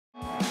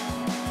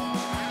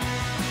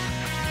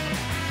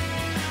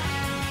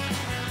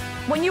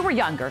When you were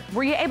younger,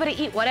 were you able to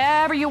eat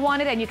whatever you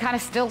wanted and you kind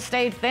of still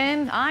stayed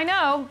thin? I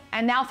know.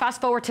 And now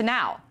fast forward to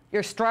now.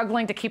 You're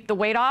struggling to keep the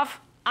weight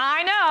off?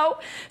 I know.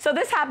 So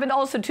this happened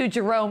also to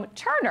Jerome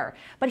Turner.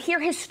 But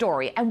hear his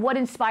story and what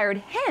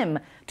inspired him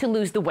to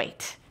lose the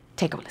weight.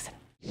 Take a listen.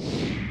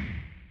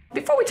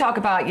 Before we talk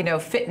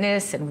about,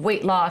 fitness and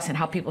weight loss and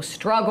how people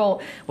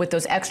struggle with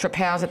those extra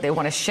pounds that they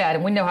want to shed,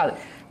 and we know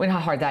how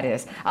hard that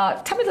is.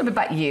 Tell me a little bit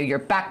about you, your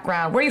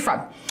background. Where are you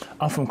from?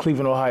 I'm from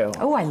Cleveland, Ohio.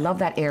 Oh, I love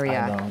that area.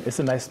 I know. It's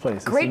a nice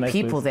place. Great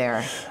people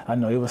there. I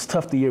know. It was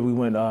tough the year we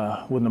went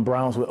when the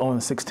Browns were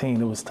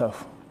 0-16. It was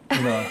tough.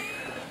 I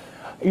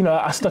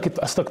stuck through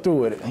it. I stuck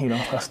through it.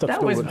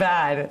 That was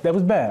bad. That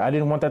was bad. I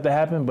didn't want that to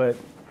happen, but.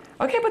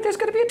 Okay, but there's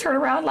going to be a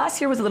turnaround.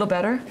 Last year was a little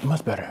better.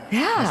 Much better.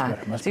 Yeah.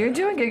 Much so you're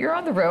doing good. You're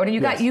on the road, and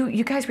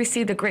you guys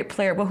received a great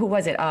player. Well, who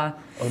was it?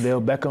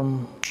 Odell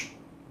Beckham.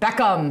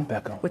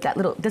 Beckham. With that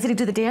little, doesn't he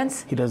do the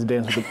dance? He does the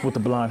dance with the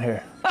blonde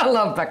hair. I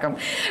love Beckham.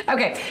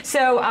 Okay,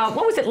 so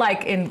what was it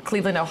like in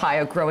Cleveland,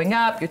 Ohio, growing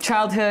up, your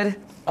childhood?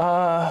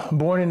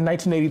 Born in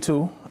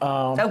 1982.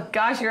 Oh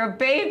gosh, you're a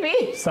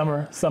baby.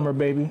 Summer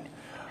baby.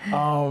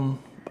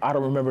 I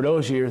don't remember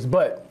those years,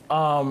 but.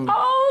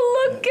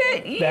 Oh, look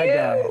at you.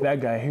 That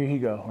guy, here he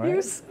go, right?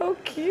 You're so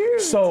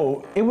cute.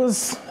 So I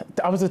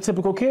was a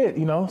typical kid,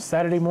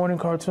 Saturday morning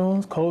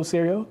cartoons, cold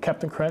cereal,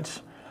 Captain Crunch.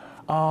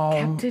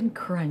 Captain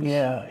Crunch.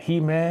 Yeah,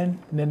 He-Man,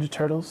 Ninja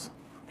Turtles,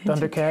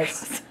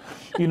 Thundercats.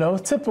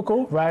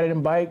 Typical, riding a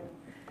bike,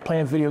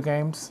 playing video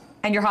games.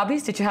 And your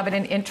hobbies? Did you have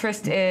an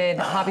interest in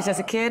hobbies as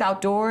a kid,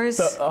 outdoors?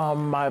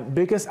 My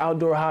biggest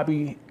outdoor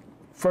hobby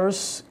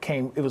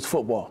it was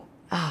football.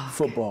 Oh, okay.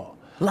 Football.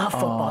 Love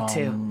football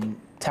too.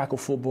 Tackle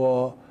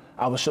football.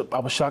 I was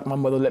shocked my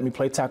mother let me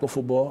play tackle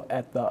football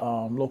at the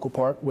local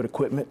park with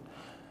equipment.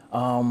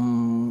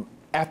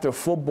 After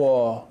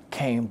football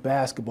came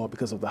basketball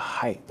because of the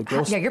height.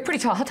 Yeah, you're pretty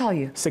tall. How tall are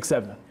you?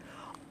 6'7".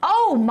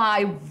 Oh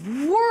my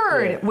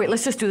word! Yeah. Wait,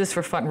 let's just do this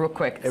for fun real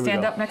quick.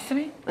 Stand up next to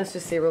me. Let's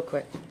just see real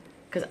quick.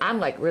 Because I'm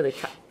like really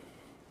tall.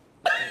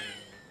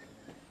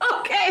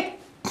 Okay.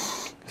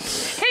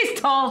 He's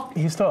tall.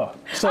 He's tall.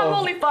 So, I'm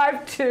only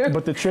 5'2".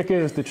 But the trick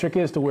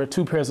is to wear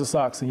 2 pairs of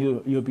socks and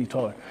you'll be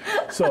taller.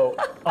 So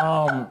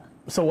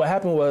so what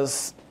happened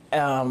was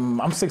I'm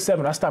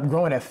 6'7". I stopped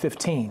growing at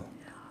 15.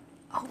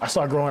 Oh. I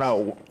started growing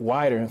out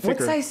wider and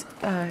thicker. What size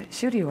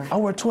shoe do you wear? I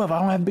wear 12. I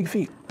don't have big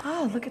feet.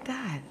 Oh, look at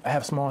that. I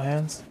have small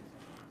hands.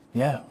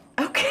 Yeah.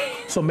 Okay.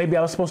 So maybe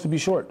I was supposed to be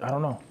short. I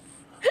don't know.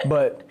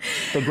 But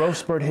the growth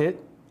spurt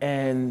hit,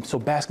 and so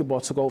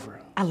basketball took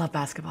over. I love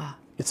basketball.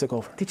 It took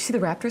over. Did you see the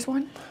Raptors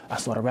one? I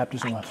saw the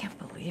Raptors one. I can't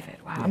believe it.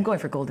 Wow. Yeah. I'm going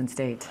for Golden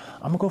State.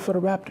 I'm going to go for the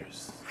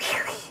Raptors.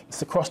 Really?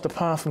 It's across the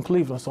pond from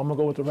Cleveland, so I'm going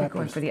to go with the Raptors. You're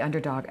going for the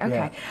underdog.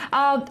 Okay.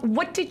 Yeah.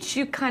 What did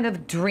you kind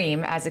of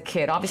dream as a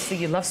kid? Obviously,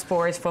 you love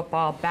sports,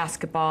 football,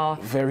 basketball.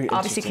 Very interesting.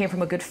 Obviously, you came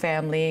from a good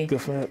family.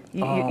 Good family.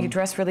 You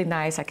dressed really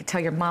nice. I could tell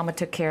your mama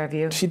took care of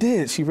you. She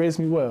did. She raised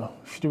me well.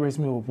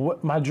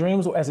 What my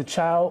dreams as a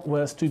child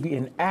was to be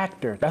an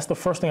actor. That's the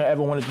first thing I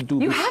ever wanted to do.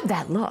 You have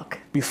that look.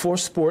 Before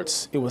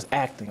sports, it was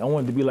acting. I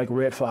wanted to be like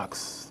Red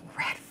Fox.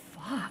 Red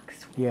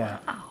Fox? Yeah.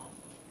 Wow.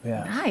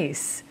 Yeah.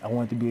 Nice. I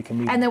wanted to be a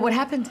comedian. And then what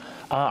happened?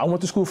 I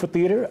went to school for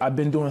theater. I've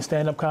been doing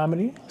stand-up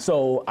comedy.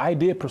 So I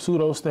did pursue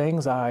those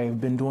things. I've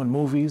been doing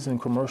movies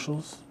and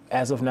commercials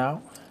as of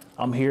now.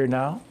 I'm here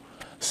now.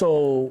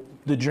 So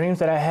the dreams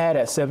that I had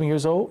at 7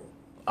 years old,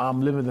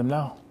 I'm living them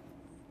now.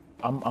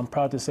 I'm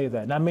proud to say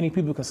that. Not many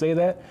people can say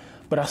that,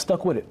 but I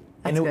stuck with it.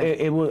 That's and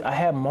it was, I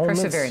had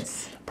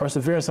moments.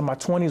 Perseverance in my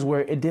 20s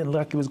where it didn't look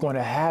like it was going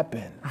to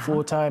happen.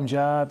 Full-time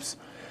jobs,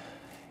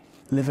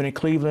 living in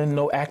Cleveland,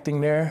 no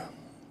acting there.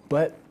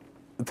 But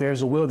if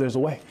there's a will, there's a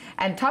way.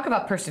 And talk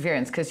about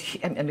perseverance, because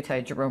let me tell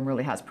you, Jerome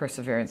really has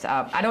perseverance.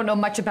 I don't know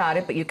much about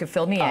it, but you can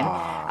fill me in.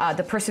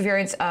 The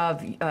perseverance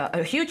of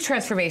a huge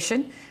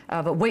transformation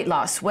of a weight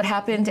loss. What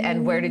happened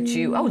and where did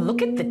you, oh,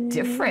 look at the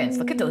difference.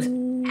 Look at those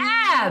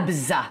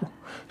abs.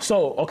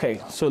 So,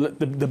 okay, so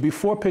the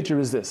before picture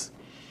is this.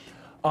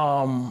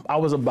 I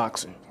was a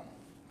boxer.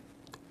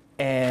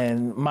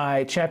 And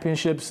my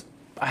championships,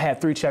 I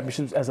had 3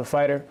 championships as a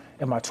fighter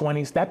in my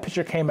 20s. That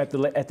picture came at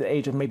the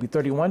age of maybe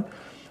 31.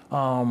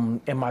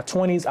 In my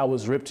 20s, I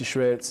was ripped to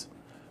shreds.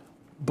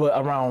 But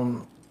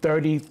around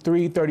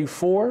 33,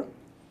 34,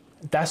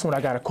 that's when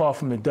I got a call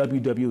from the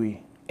WWE.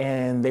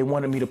 And they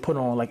wanted me to put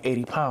on like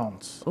 80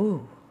 pounds.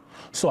 Ooh.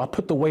 So I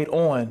put the weight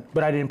on,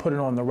 but I didn't put it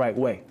on the right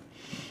way.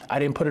 I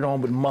didn't put it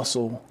on with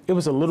muscle. It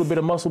was a little bit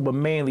of muscle, but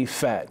mainly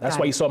fat. That's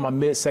why you saw my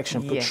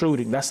midsection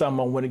protruding. That's something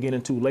I want to get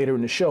into later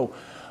in the show.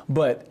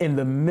 But in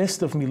the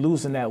midst of me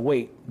losing that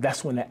weight,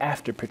 that's when the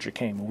after picture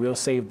came. And we'll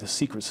save the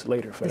secrets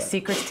later for that. The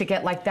secrets to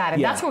get like that.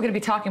 And that's what we're going to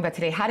be talking about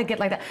today, how to get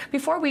like that.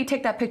 Before we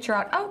take that picture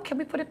out, oh, can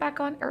we put it back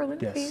on, Erlen,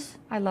 please?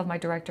 I love my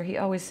director. He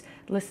always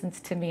listens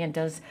to me and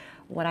does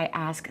what I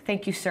ask.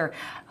 Thank you, sir.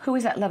 Who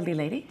is that lovely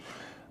lady?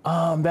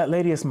 That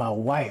lady is my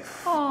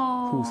wife,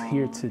 Aww. who's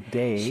here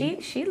today.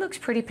 She looks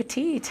pretty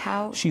petite.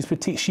 How? She's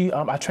petite.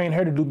 I trained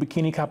her to do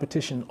bikini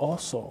competition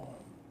also.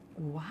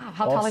 Wow.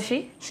 How tall is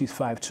she? She's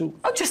 5'2".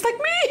 Oh, just like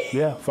me.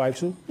 Yeah,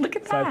 5'2". Look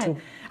at that. 5'2".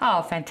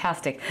 Oh,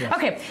 fantastic. Yes.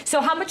 Okay, so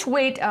how much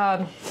weight,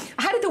 how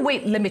did the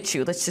weight limit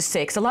you, let's just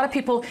say? Because a lot of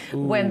people,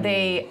 when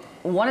they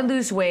want to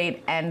lose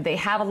weight and they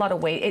have a lot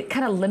of weight, it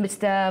kind of limits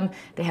them.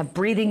 They have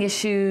breathing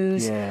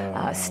issues,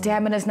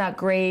 stamina's not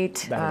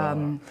great.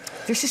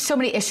 There's just so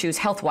many issues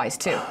health-wise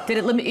too. Did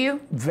it limit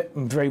you?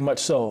 Very much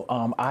so.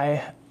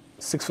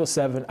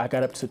 6'7", I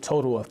got up to a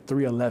total of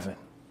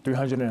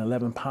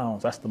 311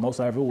 pounds. That's the most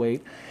I ever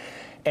weighed.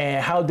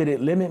 And how did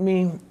it limit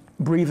me?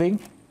 Breathing.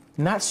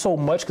 Not so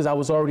much because I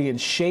was already in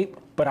shape,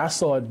 but I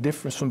saw a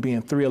difference from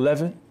being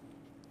 311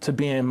 to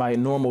being my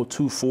normal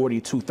 240,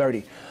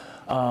 230.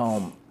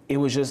 It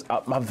was just,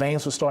 my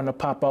veins were starting to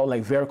pop out,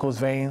 like varicose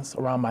veins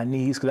around my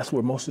knees, because that's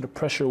where most of the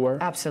pressure were.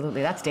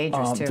 Absolutely, that's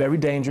dangerous too. Very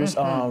dangerous.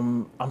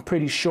 I'm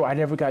pretty sure, I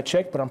never got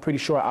checked, but I'm pretty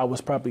sure I was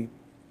probably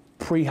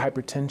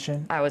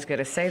pre-hypertension. I was going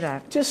to say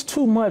that. Just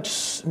too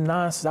much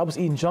nonsense. I was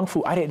eating junk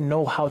food. I didn't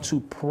know how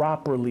to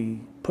properly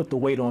put the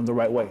weight on the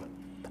right way.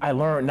 I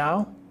learned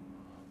now,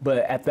 but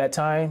at that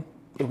time,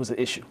 it was an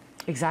issue.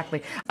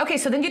 Exactly. Okay,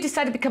 so then you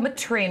decided to become a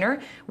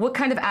trainer. What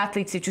kind of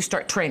athletes did you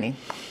start training?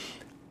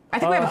 I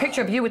think we have a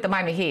picture of you with the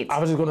Miami Heat. I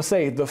was just going to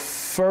say, the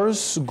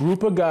first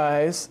group of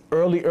guys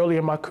early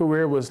in my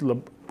career was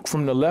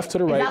from the left to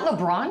the right. Is that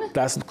LeBron?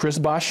 That's Chris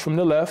Bosh from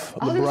the left.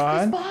 Oh,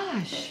 LeBron. Chris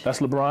Bosh. That's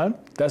LeBron.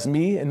 That's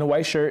me in the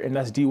white shirt, and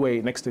that's D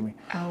Wade next to me.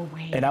 Oh,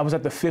 wait. And I was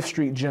at the 5th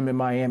Street Gym in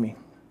Miami.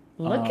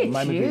 Look at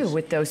Miami you Beach.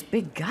 with those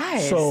big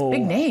guys,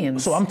 big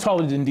names. So I'm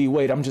taller than D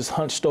Wade. I'm just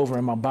hunched over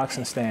in my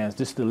boxing stands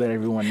just to let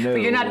everyone know.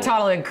 But you're not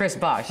taller than Chris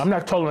Bosh. I'm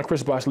not taller than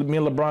Chris Bosh. Me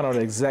and LeBron are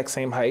the exact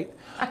same height.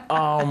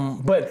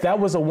 But that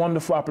was a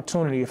wonderful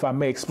opportunity, if I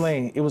may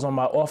explain. It was on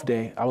my off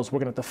day. I was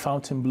working at the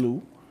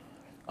Fontainebleau,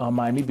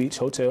 Miami Beach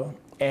Hotel,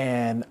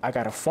 and I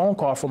got a phone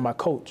call from my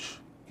coach.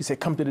 He said,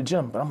 come to the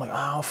gym. But I'm like,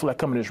 I don't feel like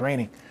coming, it's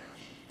raining.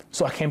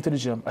 So I came to the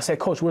gym. I said,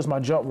 Coach, where's my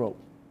jump rope?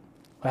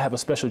 I have a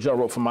special jump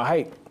rope for my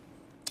height.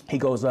 He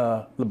goes,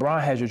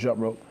 LeBron has your jump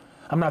rope.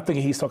 I'm not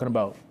thinking he's talking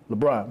about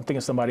LeBron. I'm thinking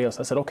somebody else.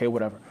 I said, okay,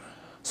 whatever.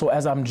 So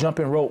as I'm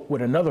jumping rope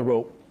with another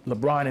rope,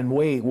 LeBron and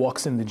Wade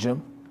walks in the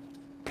gym,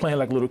 playing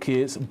like little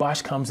kids.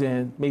 Bosh comes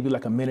in maybe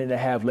like a minute and a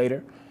half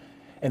later.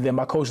 And then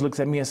my coach looks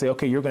at me and say,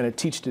 okay, you're going to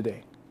teach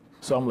today.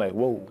 So I'm like,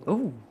 whoa.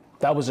 Ooh.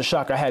 That was a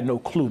shock. I had no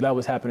clue that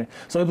was happening.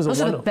 So it was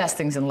Those are the best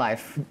things in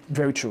life.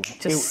 Very true.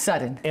 Just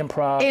sudden.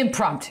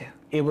 Impromptu.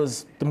 It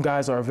was, them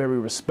guys are very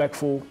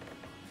respectful.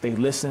 They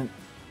listen.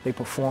 They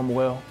perform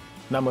well.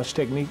 Not much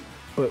technique,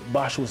 but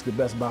Bosh was the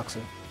best boxer.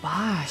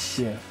 Bosh.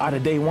 Yeah. Out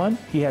of day one,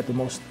 he had the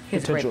most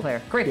potential. He's a great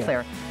player. Great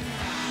player.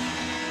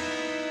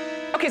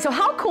 Okay, so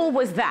how cool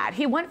was that?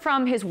 He went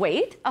from his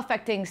weight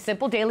affecting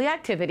simple daily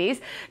activities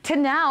to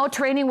now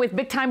training with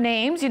big-time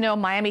names, you know,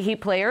 Miami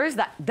Heat players.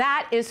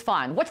 That is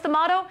fun. What's the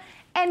motto?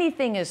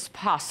 Anything is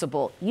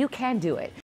possible. You can do it.